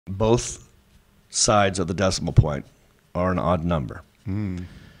Both sides of the decimal point are an odd number.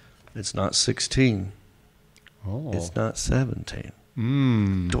 It's not 16. Oh. It's not 17.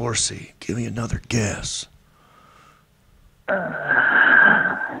 Dorsey, give me another guess. 18.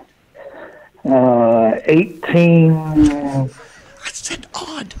 I said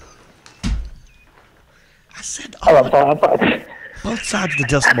odd. I said odd. I'm sorry. Both sides of the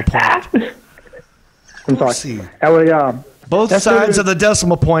decimal point. I'm sorry. See. Both Both sides of the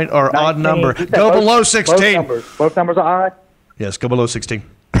decimal point are odd number. Go below 16. Both numbers are odd? Yes, go below 16.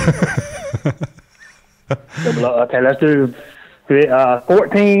 Okay, let's do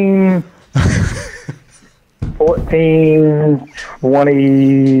 14.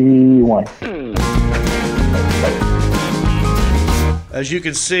 21. As you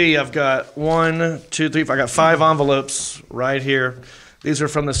can see, I've got 1, 2, 3, 4. I got 5 envelopes right here. These are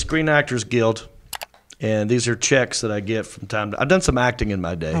from the Screen Actors Guild, and these are checks that I get from time to. I've done some acting in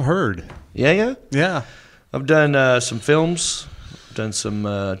my day. I heard. Yeah. Yeah. I've done some films, done some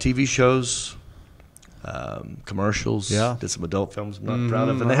TV shows, commercials. Yeah. Did some adult films. I'm not proud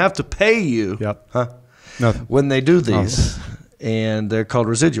of, and they have to pay you. Yep. Huh? Nothing. When they do these, and they're called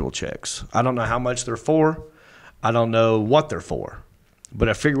residual checks. I don't know how much they're for. I don't know what they're for. But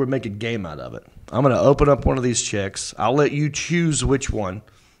I figure we'd make a game out of it. I'm going to open up one of these checks. I'll let you choose which one.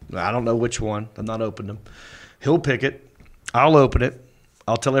 I don't know which one. I've not opened them. He'll pick it. I'll open it.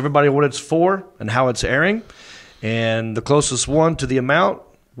 I'll tell everybody what it's for and how it's airing. And the closest one to the amount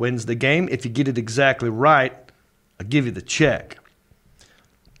wins the game. If you get it exactly right, I'll give you the check.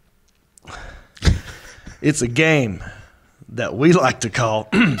 It's a game that we like to call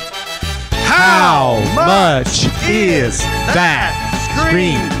How much is that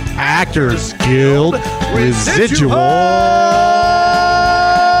Screen Actors Guild residual?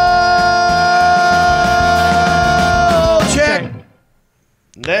 Check.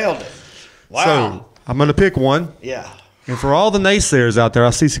 Nailed it. Wow. So I'm going to pick one. Yeah. And for all the naysayers out there,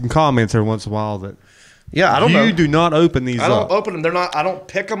 I see some comments every once in a while that I don't know. You do not open these I don't up. open them. They're not. I don't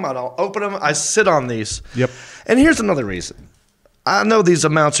pick them. I don't open them. I sit on these. Yep. And here's another reason. I know these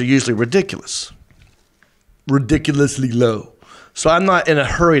amounts are usually ridiculous. Ridiculously low. So I'm not in a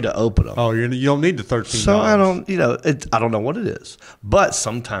hurry to open them. Oh, you don't need the $13. So I don't, I don't know what it is. But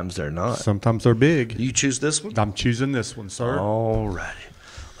sometimes they're not. Sometimes they're big. You choose this one? I'm choosing this one, sir. All righty.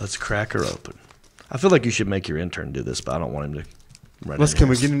 Let's crack her open. I feel like you should make your intern do this, but I don't want him to run Can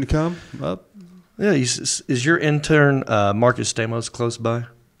we get him to come up? Yeah, is your intern Marcus Stamos close by?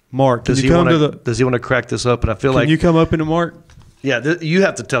 Mark, Does he want to crack this open? I feel like. Can you come open to Mark? Yeah, you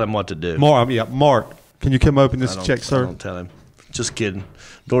have to tell him what to do. Mark, can you come open this check, sir? I don't tell him. Just kidding.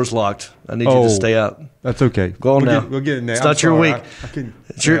 Door's locked. I need you to stay out. That's okay. Go on now. We'll get it now. It's not your week.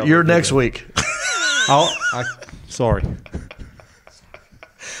 It's your next week. Sorry.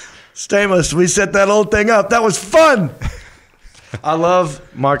 Stamos, we set that old thing up. That was fun. I love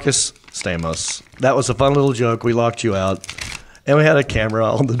Marcus Stamos. That was a fun little joke. We locked you out. And we had a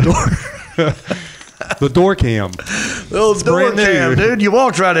camera on the door. The door cam. Little door cam, dude. You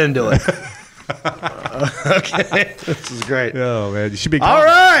walked right into it. Okay. This is great. Oh, man. You should be all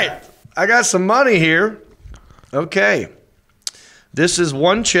right. I got some money here. Okay. This is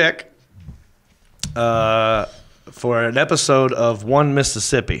one check for an episode of One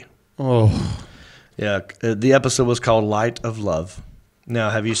Mississippi. Oh. Yeah. The episode was called Light of Love.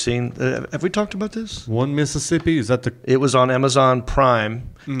 Now, have you seen? Have we talked about this? One Mississippi? Is that the? It was on Amazon Prime.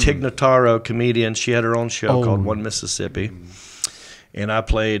 Tig Notaro, comedian. She had her own show called One Mississippi, and I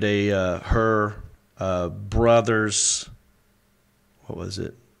played her brother's. What was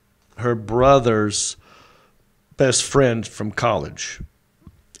it? Her brother's best friend from college,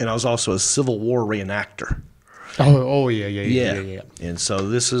 and I was also a Civil War reenactor. Yeah. And so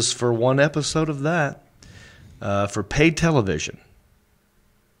this is for one episode of that for paid television.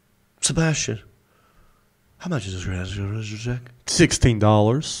 Sebastian, how much is this residual check?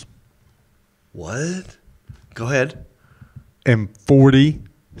 $16. What? Go ahead. And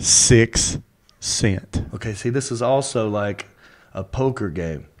 46 cents. Okay, see, this is also like a poker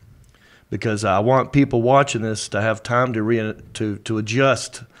game because I want people watching this to have time to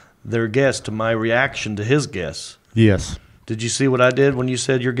adjust their guess to my reaction to his guess. Yes. Did you see what I did when you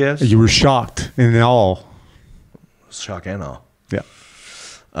said your guess? You were shocked and all. Shock and all. Yeah.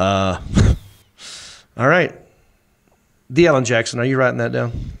 All right. D. Allen Jackson, are you writing that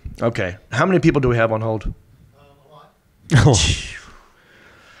down? Okay. How many people do we have on hold? A lot.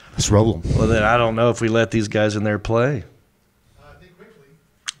 Let's roll them. Well, then I don't know if we let these guys in there play. I think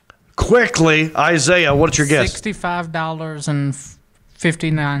Quickly, Isaiah, what's your guess?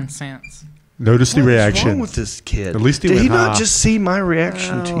 $65.59. Notice the What is reaction. wrong with this kid? At least he Did went he not high. just see my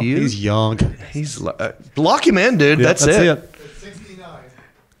reaction to you? He's young. He's lock him in, dude. Yeah, that's it. It's 69.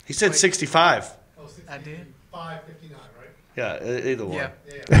 He said 65. Oh, 60, I did. 559, right? Yeah, either one. Yeah.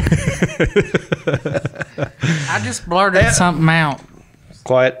 I just blurted something out.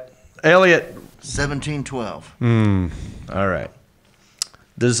 Quiet. Elliot. 1712. All right.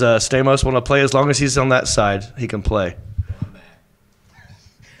 Does Stamos want to play? As long as he's on that side, he can play.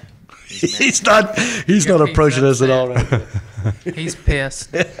 He's not approaching us at all right now. He's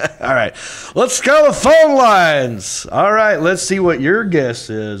pissed. All right. Let's go to phone lines. All right. Let's see what your guess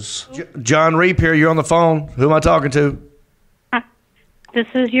is. Jon Reep here. You're on the phone. Who am I talking to? This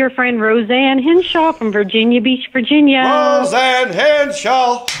is your friend Roseanne Henshaw from Virginia Beach, Virginia. Roseanne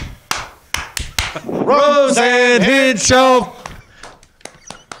Henshaw. Roseanne Henshaw.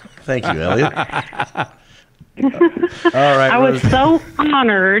 Thank you, Elliot. All right. I was so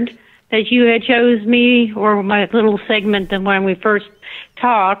honored that you had chose me or my little segment than when we first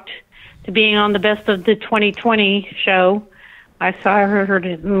talked to being on the Best of the 2020 show. I saw, heard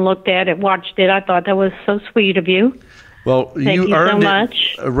it, and looked at it, watched it. I thought that was so sweet of you. Well, Thank you earned so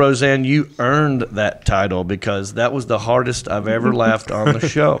much. it, Roseanne. You earned that title because that was the hardest I've ever laughed on the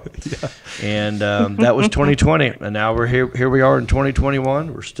show, and that was 2020. And now we're here. Here we are in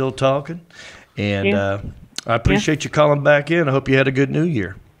 2021. We're still talking, and I appreciate you calling back in. I hope you had a good New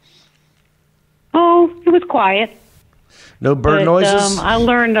Year. Oh, it was quiet. No bird noises. I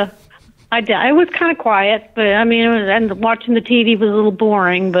learned. I did. It was kind of quiet, but I mean, and watching the TV was a little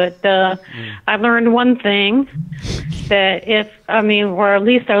boring. But I learned one thing that or at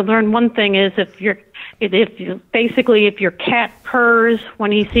least I learned one thing is if your cat purrs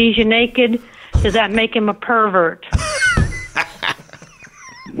when he sees you naked, does that make him a pervert?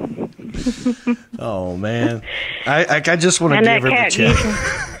 Oh man, I just want to give her the check.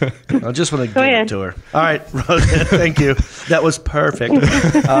 I just want to give it to her. All right, Roseanne, thank you. That was perfect.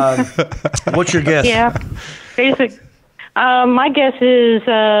 What's your guess? Yeah, basic. My guess is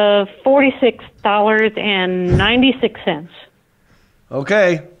 $46.96.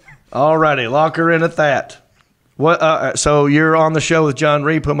 Okay, all righty, lock her in at that. What? So you're on the show with Jon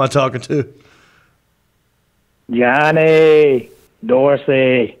Reep. Who am I talking to? Johnny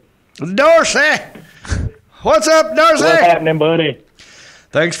Dorsey. Dorsey. What's up, Dorsey? What's happening, buddy?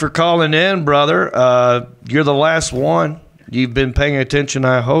 Thanks for calling in, brother. You're the last one. You've been paying attention,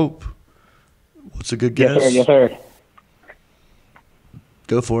 I hope. What's a good guess? Yes, sir. Yes, sir.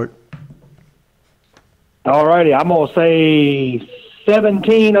 Go for it. All righty. I'm going to say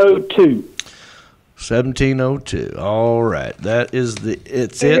 1702. 1702. All right. That is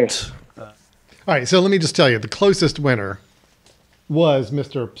it. All right, so let me just tell you, the closest winner was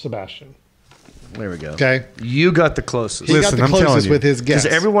Mr. Sebastian. There we go. Okay. You got the closest. He Listen, got I'm the telling closest you. with his guess.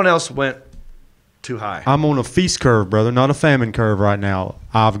 Because everyone else went too high. I'm on a feast curve, brother, not a famine curve right now.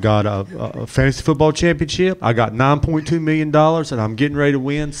 I've got a fantasy football championship. I got $9.2 million, and I'm getting ready to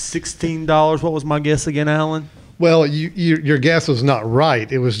win $16. What was my guess again, Alan? Well, your guess was not right.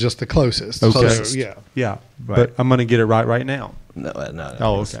 It was just the closest. Okay. So, yeah. Yeah, Right. but I'm going to get it right now. No.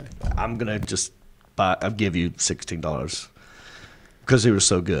 Oh, okay. I'm going to just I'll give you $16 because he was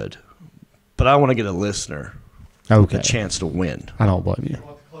so good. But I want to get a listener Okay. a chance to win. I don't blame you. The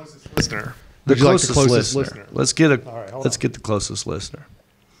closest listener. The Would you like closest, the closest listener. listener? Let's get All right, hold let's on. get the closest listener.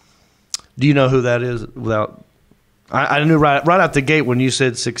 Do you know who that is? Without, I knew right out the gate when you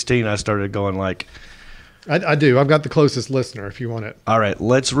said 16. I started going like, I do. I've got the closest listener if you want it. all right,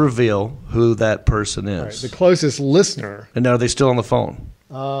 let's reveal who that person is. All right, the closest listener. And are they still on the phone?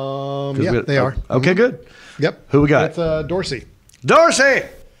 Yeah, they are. Okay, good. Yep. Who we got? That's Dorsey. Dorsey.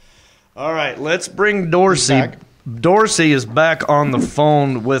 All right, let's bring Dorsey. He's back. Dorsey is back on the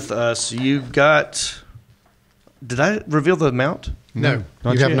phone with us. You got. Did I reveal the amount? No,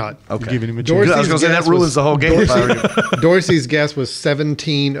 Not you have yet. not. Okay. You're giving him a Dorsey- chance. I was going to say that guess ruins was- the whole game. if I were- Dorsey's guess was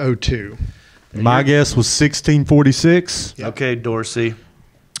 1702. My guess was 1646. Yeah. Okay, Dorsey.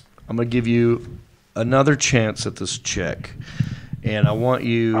 I'm going to give you another chance at this check. And I want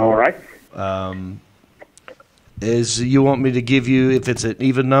you. All right. You want me to give you if it's an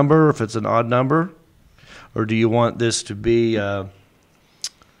even number or if it's an odd number? Or do you want this to be, I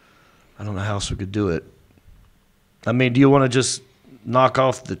don't know how else we could do it. I mean, do you want to just knock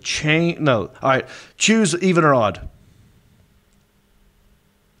off the chain? No. All right. Choose even or odd.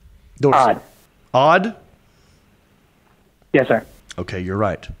 Dorsey. Odd. Odd? Yes, sir. Okay, you're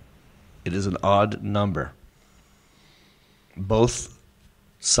right. It is an odd number. Both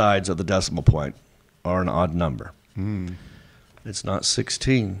sides of the decimal point are an odd number. It's not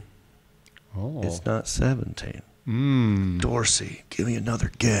 16. Oh. It's not 17. Dorsey, give me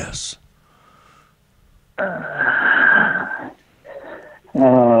another guess.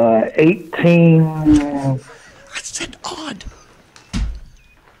 18. I said odd.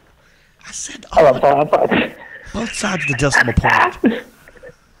 I said Oh, odd. I'm sorry. Both sides of the decimal point.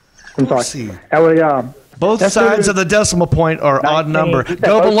 I'm sorry. See. That was, Both Let's sides do of the decimal point are odd 19. number. You said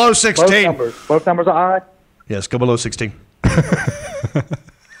Go both- below 16. Both numbers are odd? Yes, go below 16.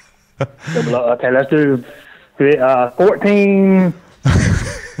 Okay, let's do 14.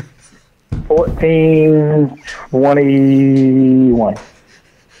 21.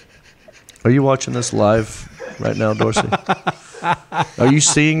 Are you watching this live right now, Dorsey? Are you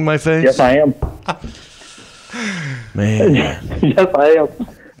seeing my face? Yes, I am. Man. Yes, I am.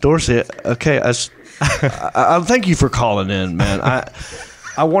 Dorsey, okay, I thank you for calling in, man.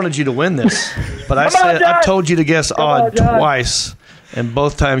 I wanted you to win this, but I Come on, said I John. told you to guess odd on, John. twice, and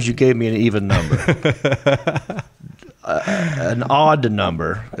both times you gave me an even number. An odd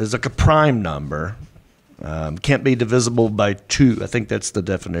number is like a prime number. Can't be divisible by 2. I think that's the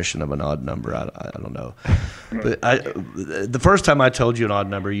definition of an odd number. I don't know. But the first time I told you an odd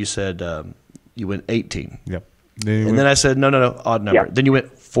number, you said you went 18. Yep. And then I said, no, odd number. Yeah. Then you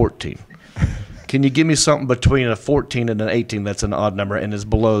went 14. Can you give me something between a 14 and an 18 that's an odd number and is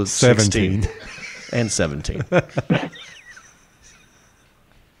below 16 and 17?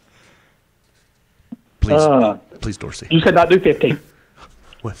 Please, Dorsey. You said not do 15.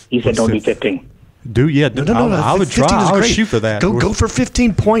 What? You said don't do 15. No, I would 15 try. is I would great. shoot for that. Go for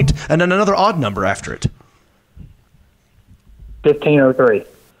 15 point and then another odd number after it. 1503.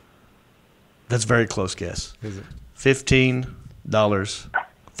 That's a very close guess. Is it? $15.13.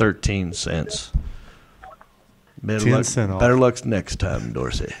 10 cent off. Better luck next time,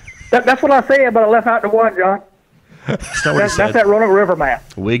 Dorsey. That's what I said, but I left out the one, John. That's not what he That's said. that Roanoke River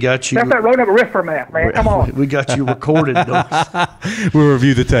math. We got you. That's that Roanoke River math, man. Come on. We got you recorded, Dorsey. We'll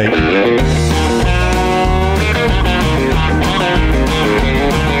review the tape.